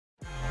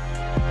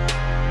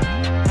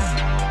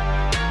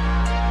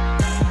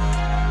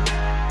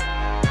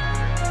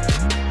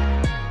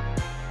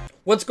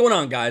What's going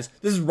on, guys?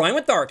 This is Ryan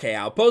with RK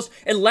Outpost,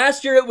 and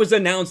last year it was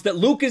announced that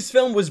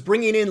Lucasfilm was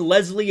bringing in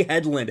Leslye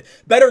Headland,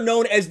 better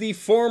known as the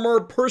former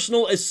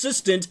personal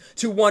assistant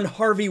to one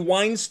Harvey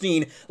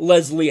Weinstein,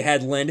 Leslye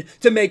Headland,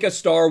 to make a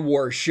Star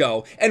Wars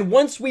show. And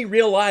once we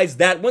realized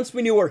that, once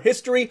we knew her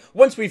history,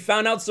 once we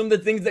found out some of the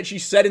things that she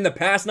said in the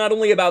past, not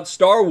only about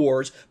Star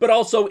Wars, but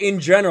also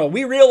in general,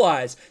 we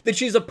realized that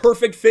she's a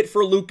perfect fit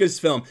for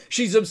Lucasfilm.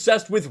 She's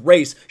obsessed with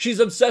race, she's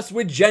obsessed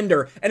with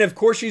gender, and of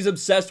course she's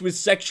obsessed with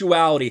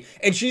sexuality.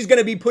 And she's going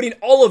to be putting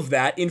all of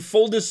that in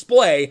full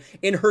display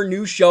in her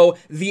new show,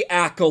 The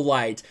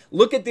Acolyte.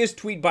 Look at this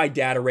tweet by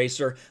Data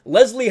Racer.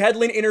 Leslye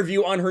Headland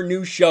interview on her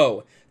new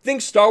show.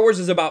 Thinks Star Wars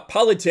is about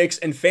politics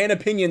and fan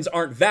opinions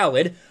aren't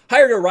valid.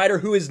 Hired a writer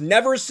who has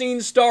never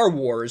seen Star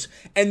Wars.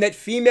 And that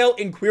female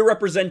and queer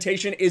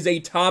representation is a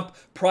top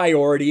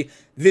priority.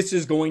 This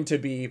is going to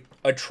be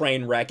a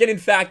train wreck. And in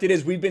fact, it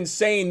is. We've been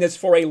saying this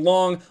for a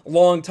long,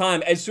 long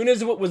time. As soon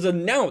as it was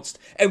announced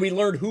and we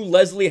learned who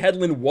Leslye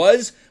Headland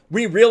was,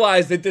 we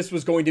realized that this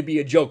was going to be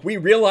a joke. We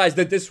realized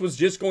that this was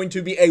just going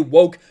to be a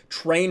woke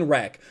train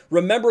wreck.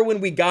 Remember when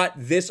we got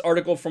this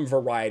article from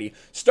Variety?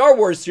 Star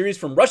Wars series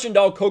from Russian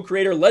Doll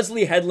co-creator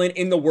Leslye Headland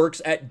in the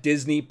works at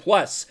Disney+.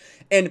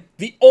 And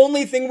the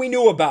only thing we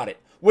knew about it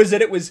was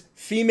that it was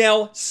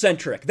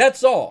female-centric.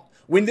 That's all.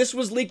 When this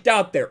was leaked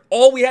out there,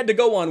 all we had to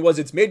go on was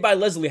it's made by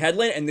Leslye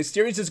Headland and the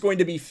series is going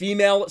to be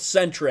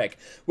female-centric.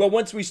 Well,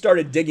 once we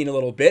started digging a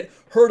little bit,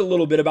 heard a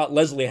little bit about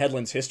Leslye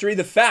Headland's history,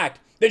 the fact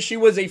that she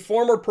was a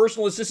former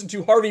personal assistant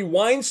to Harvey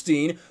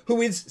Weinstein,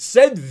 who has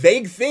said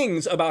vague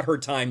things about her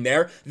time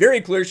there.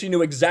 Very clear she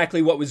knew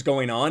exactly what was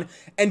going on.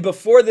 And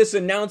before this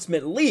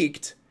announcement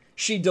leaked,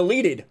 she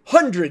deleted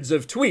hundreds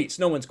of tweets.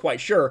 No one's quite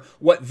sure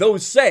what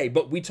those say,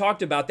 but we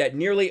talked about that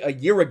nearly a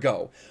year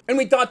ago. And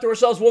we thought to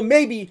ourselves, well,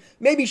 maybe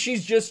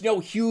she's just,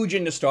 huge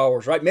into Star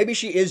Wars, right? Maybe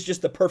she is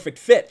just the perfect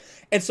fit.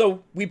 And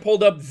so we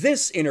pulled up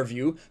this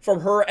interview from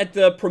her at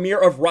the premiere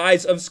of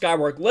Rise of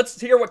Skywalker. Let's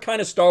hear what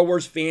kind of Star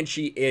Wars fan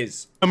she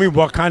is. I mean,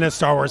 what kind of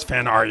Star Wars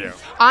fan are you?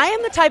 I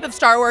am the type of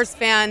Star Wars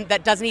fan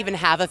that doesn't even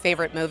have a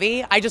favorite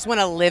movie. I just want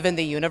to live in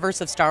the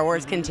universe of Star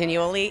Wars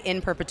continually,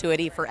 in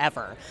perpetuity,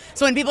 forever.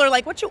 So when people are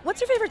like, what's your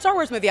favorite Star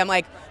Wars movie? I'm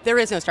like, there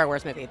is no Star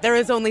Wars movie. There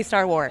is only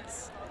Star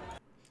Wars.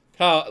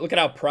 Look at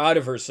how proud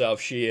of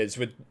herself she is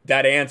with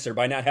that answer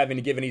by not having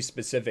to give any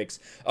specifics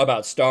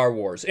about Star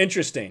Wars.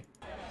 Interesting.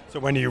 So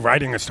when are you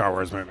writing a Star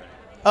Wars movie?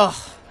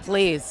 Oh,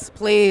 please,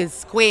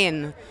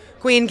 Queen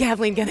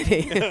Kathleen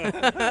Kennedy. Do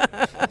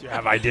you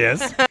have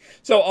ideas?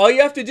 So all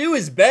you have to do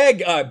is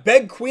beg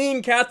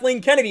Queen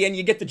Kathleen Kennedy and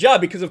you get the job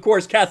because, of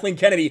course, Kathleen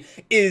Kennedy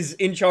is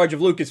in charge of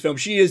Lucasfilm.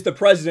 She is the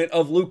president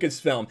of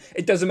Lucasfilm.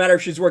 It doesn't matter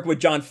if she's working with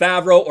Jon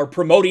Favreau or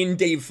promoting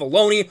Dave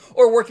Filoni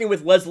or working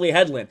with Leslye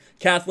Headland.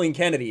 Kathleen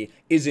Kennedy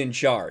is in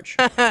charge.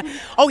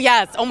 Oh,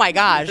 yes. Oh, my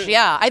gosh.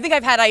 Yeah. I think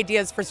I've had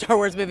ideas for Star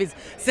Wars movies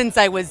since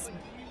I was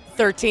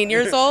 13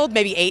 years old,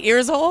 maybe 8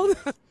 years old.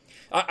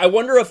 I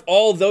wonder if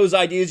all those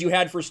ideas you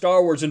had for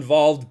Star Wars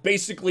involved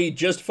basically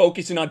just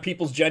focusing on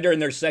people's gender and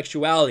their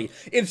sexuality.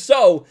 If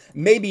so,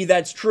 maybe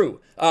that's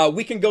true.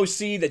 We can go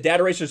see that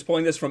Data Racer is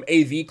pulling this from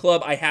AV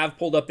Club. I have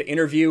pulled up the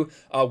interview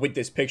with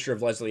this picture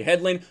of Leslye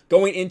Headland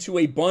going into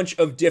a bunch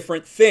of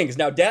different things.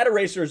 Now, Data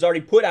Racer has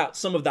already put out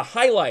some of the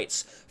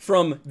highlights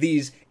from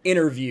these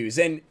interviews.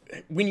 And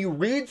when you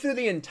read through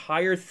the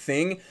entire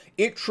thing,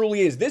 it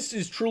truly is. This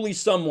is truly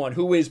someone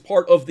who is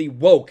part of the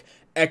woke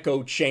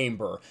echo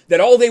chamber, that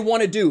all they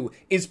want to do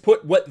is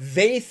put what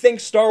they think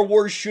Star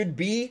Wars should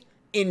be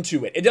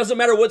into it. It doesn't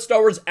matter what Star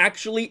Wars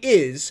actually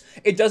is.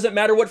 It doesn't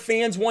matter what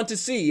fans want to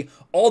see.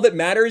 All that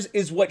matters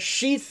is what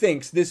she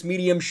thinks this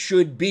medium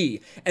should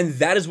be. And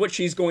that is what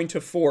she's going to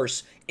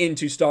force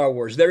into Star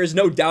Wars. There is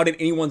no doubt in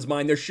anyone's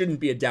mind. There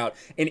shouldn't be a doubt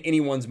in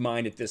anyone's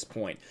mind at this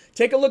point.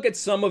 Take a look at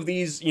some of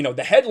these,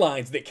 the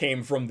headlines that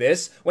came from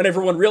this when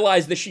everyone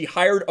realized that she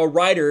hired a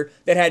writer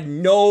that had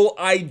no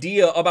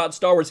idea about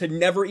Star Wars, had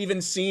never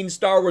even seen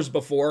Star Wars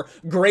before.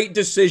 Great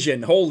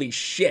decision. Holy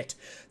shit.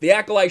 The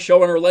Acolyte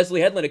showrunner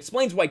Leslye Headland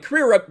explains why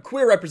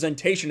queer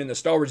representation in the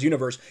Star Wars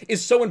universe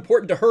is so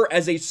important to her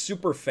as a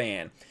super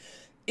fan.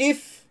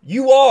 If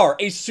you are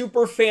a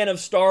super fan of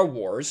Star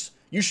Wars,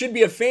 you should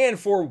be a fan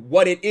for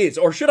what it is,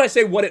 or should I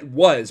say what it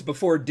was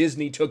before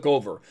Disney took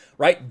over,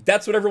 right?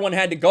 That's what everyone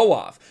had to go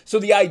off. So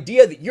the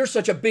idea that you're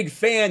such a big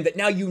fan that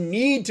now you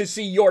need to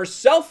see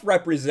yourself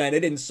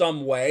represented in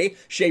some way,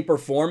 shape, or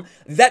form,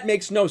 that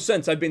makes no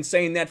sense. I've been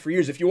saying that for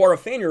years. If you are a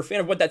fan, you're a fan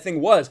of what that thing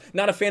was,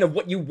 not a fan of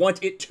what you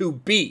want it to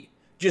be,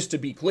 just to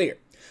be clear.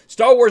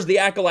 Star Wars The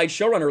Acolyte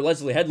showrunner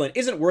Leslye Headland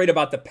isn't worried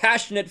about the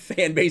passionate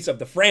fan base of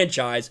the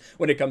franchise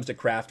when it comes to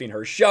crafting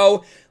her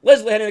show.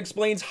 Leslye Headland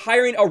explains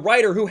hiring a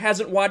writer who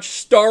hasn't watched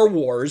Star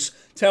Wars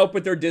to help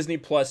with their Disney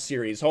Plus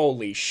series.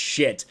 Holy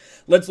shit.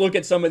 Let's look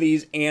at some of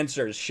these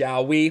answers,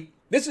 shall we?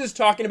 This is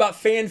talking about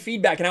fan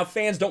feedback and how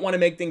fans don't want to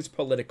make things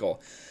political.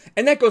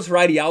 And that goes for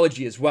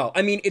ideology as well.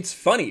 I mean, it's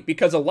funny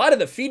because a lot of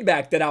the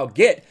feedback that I'll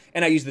get,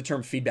 and I use the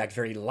term feedback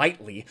very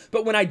lightly,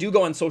 but when I do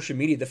go on social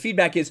media, the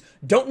feedback is,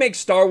 don't make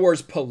Star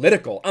Wars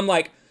political. I'm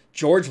like,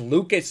 George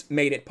Lucas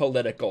made it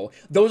political.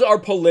 Those are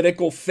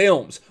political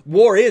films.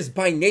 War is,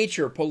 by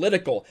nature,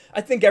 political.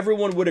 I think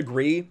everyone would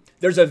agree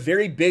there's a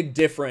very big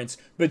difference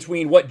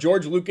between what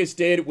George Lucas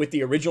did with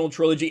the original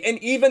trilogy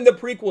and even the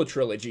prequel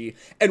trilogy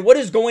and what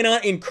is going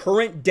on in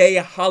current day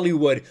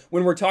Hollywood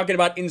when we're talking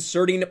about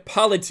inserting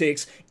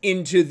politics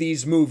into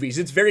these movies.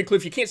 It's very clear.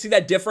 If you can't see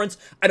that difference,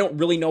 I don't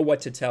really know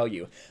what to tell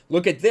you.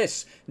 Look at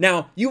this.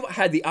 Now, you've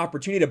had the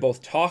opportunity to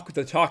both talk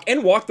the talk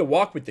and walk the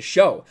walk with the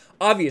show.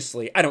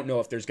 Obviously, I don't know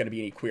if there's going to be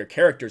any queer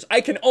characters.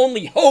 I can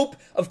only hope.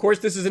 Of course,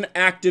 this is an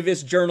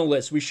activist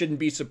journalist. We shouldn't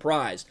be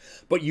surprised.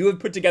 But you have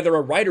put together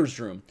a writer's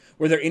room.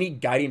 Were there any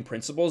guiding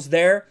principles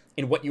there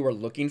in what you were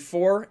looking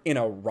for in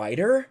a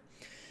writer?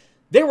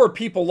 There were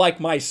people like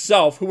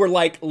myself who were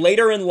like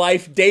later in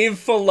life Dave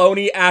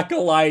Filoni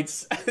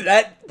acolytes.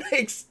 That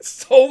makes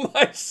so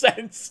much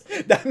sense.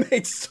 That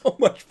makes so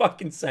much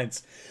fucking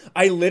sense.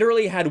 I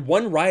literally had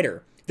one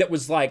writer that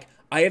was like,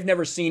 I have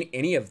never seen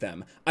any of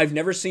them. I've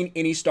never seen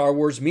any Star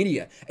Wars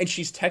media. And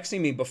she's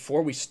texting me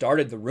before we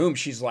started the room.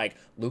 She's like,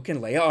 Luke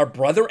and Leia are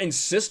brother and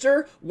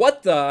sister?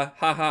 What the?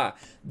 Haha.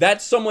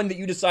 That's someone that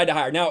you decide to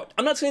hire. Now,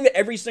 I'm not saying that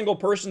every single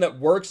person that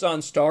works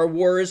on Star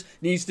Wars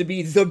needs to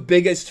be the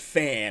biggest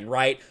fan,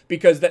 right?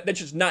 Because that's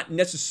just not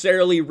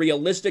necessarily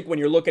realistic when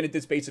you're looking at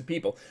this base of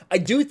people. I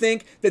do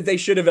think that they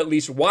should have at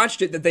least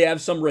watched it, that they have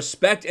some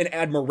respect and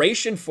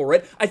admiration for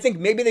it. I think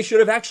maybe they should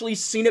have actually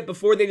seen it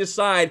before they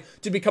decide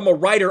to become a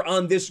writer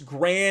on this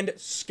grand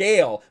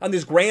scale, on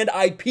this grand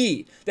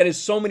IP that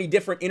has so many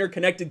different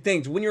interconnected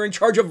things. When you're in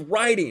charge of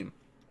writing,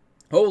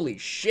 holy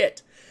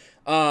shit.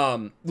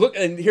 Look,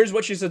 and here's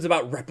what she says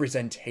about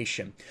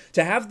representation.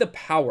 To have the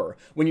power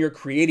when you're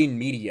creating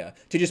media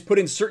to just put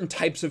in certain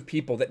types of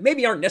people that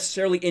maybe aren't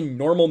necessarily in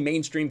normal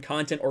mainstream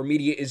content or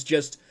media is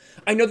just,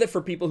 I know that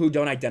for people who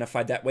don't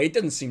identify that way, it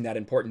doesn't seem that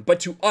important, but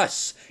to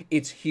us,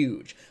 it's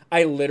huge.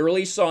 I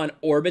literally saw an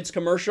Orbitz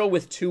commercial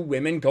with two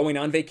women going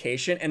on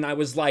vacation, and I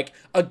was like,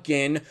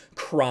 again,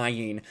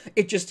 crying.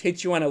 It just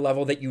hits you on a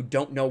level that you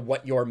don't know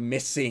what you're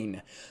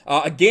missing.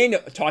 Again,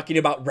 talking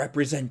about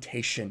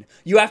representation.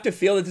 You have to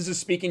feel that this is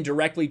speaking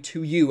directly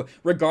to you,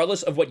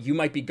 regardless of what you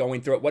might be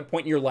going through, at what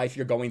point in your life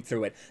you're going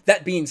through it.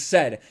 That being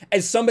said,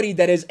 as somebody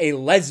that is a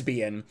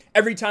lesbian,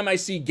 every time I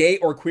see gay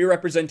or queer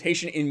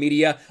representation in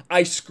media,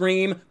 I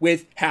scream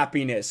with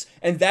happiness.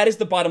 And that is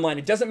the bottom line.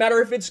 It doesn't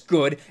matter if it's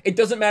good. It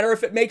doesn't matter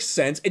if it makes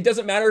sense. It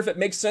doesn't matter if it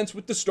makes sense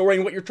with the story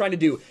and what you're trying to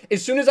do.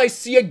 As soon as I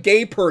see a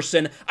gay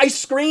person, I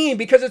scream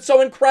because it's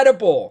so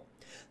incredible.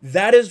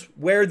 That is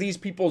where these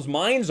people's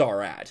minds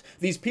are at.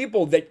 These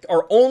people that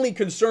are only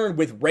concerned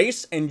with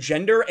race and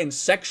gender and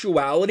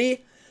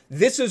sexuality,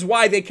 this is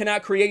why they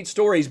cannot create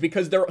stories,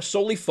 because they're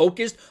solely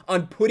focused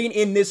on putting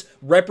in this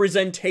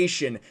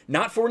representation,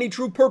 not for any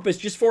true purpose,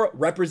 just for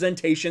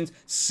representation's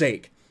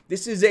sake.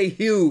 This is a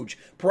huge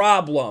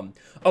problem.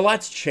 A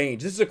lot's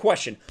changed. This is a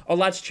question. A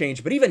lot's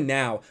changed. But even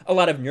now, a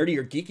lot of nerdy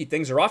or geeky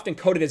things are often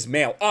coded as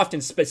male, often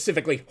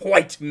specifically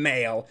white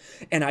male.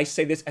 And I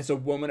say this as a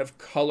woman of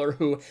color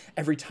who,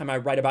 every time I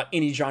write about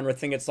any genre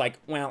thing, it's like,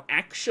 well,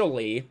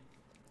 actually.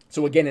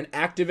 So again, an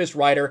activist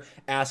writer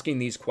asking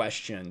these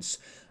questions.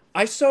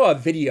 I saw a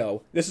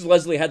video, this is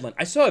Leslye Headland,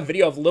 I saw a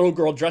video of a little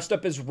girl dressed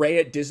up as Rey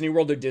at Disney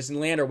World or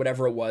Disneyland or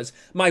whatever it was.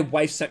 My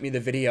wife sent me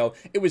the video.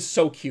 It was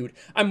so cute.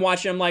 I'm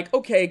watching, I'm like,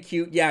 okay,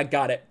 cute, yeah,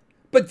 got it.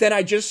 But then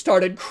I just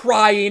started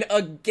crying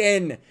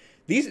again.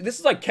 This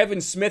is like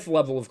Kevin Smith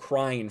level of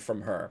crying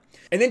from her.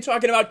 And then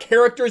talking about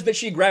characters that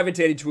she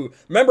gravitated to.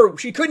 Remember,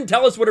 she couldn't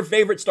tell us what her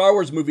favorite Star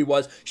Wars movie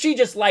was. She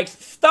just likes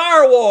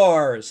Star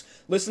Wars.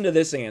 Listen to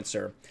this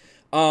answer.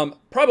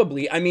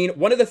 Probably. I mean,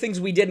 one of the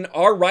things we did in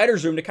our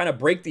writer's room to kind of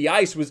break the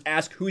ice was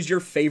ask who's your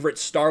favorite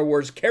Star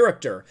Wars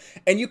character.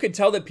 And you could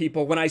tell that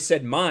people, when I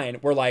said mine,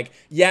 were like,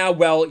 yeah,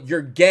 well,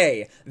 you're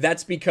gay.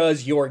 That's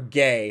because you're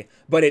gay.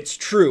 But it's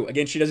true.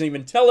 Again, she doesn't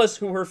even tell us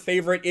who her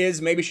favorite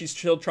is. Maybe she's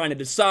still trying to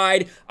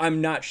decide.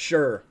 I'm not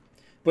sure.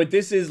 But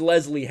this is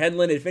Leslye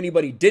Headland. If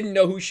anybody didn't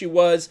know who she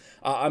was,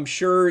 I'm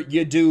sure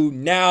you do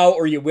now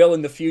or you will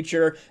in the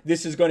future.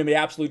 This is going to be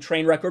an absolute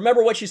train wreck.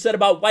 Remember what she said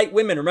about white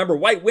women. Remember,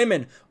 white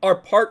women are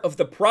part of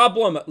the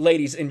problem,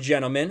 ladies and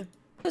gentlemen.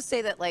 I would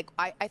say that, like,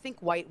 I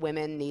think white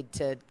women need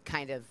to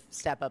kind of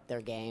step up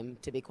their game,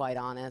 to be quite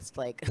honest.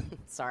 Like,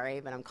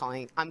 sorry, but I'm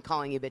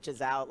calling you bitches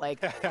out. Like,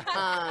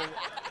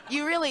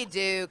 you really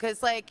do,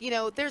 because, like, you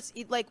know, there's,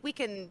 like,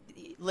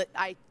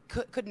 I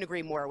couldn't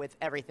agree more with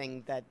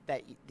everything that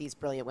these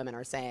brilliant women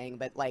are saying,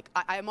 but, like,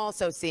 I'm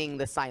also seeing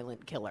the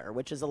silent killer,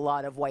 which is a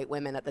lot of white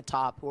women at the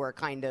top who are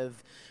kind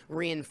of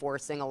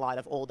reinforcing a lot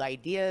of old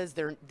ideas.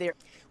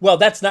 Well,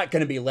 that's not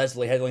going to be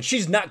Leslye Headland.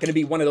 She's not going to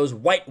be one of those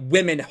white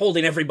women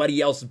holding everybody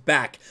else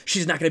back.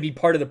 She's not going to be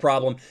part of the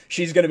problem.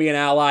 She's going to be an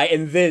ally,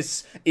 and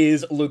this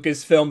is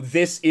Lucasfilm.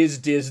 This is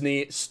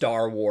Disney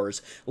Star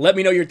Wars. Let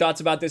me know your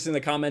thoughts about this in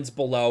the comments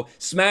below.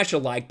 Smash a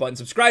like button,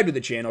 subscribe to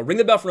the channel, ring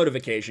the bell for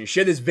notifications,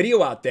 share this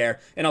video out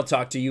there, and I'll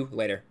talk to you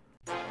later.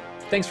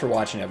 Thanks for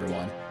watching,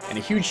 everyone, and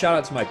a huge shout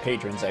out to my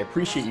patrons. I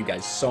appreciate you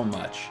guys so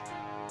much.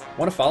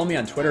 Want to follow me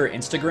on Twitter or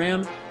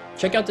Instagram?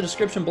 check out the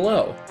description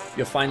below.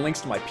 You'll find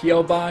links to my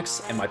P.O.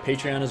 box and my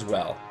Patreon as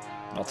well.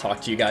 And I'll talk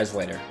to you guys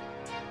later.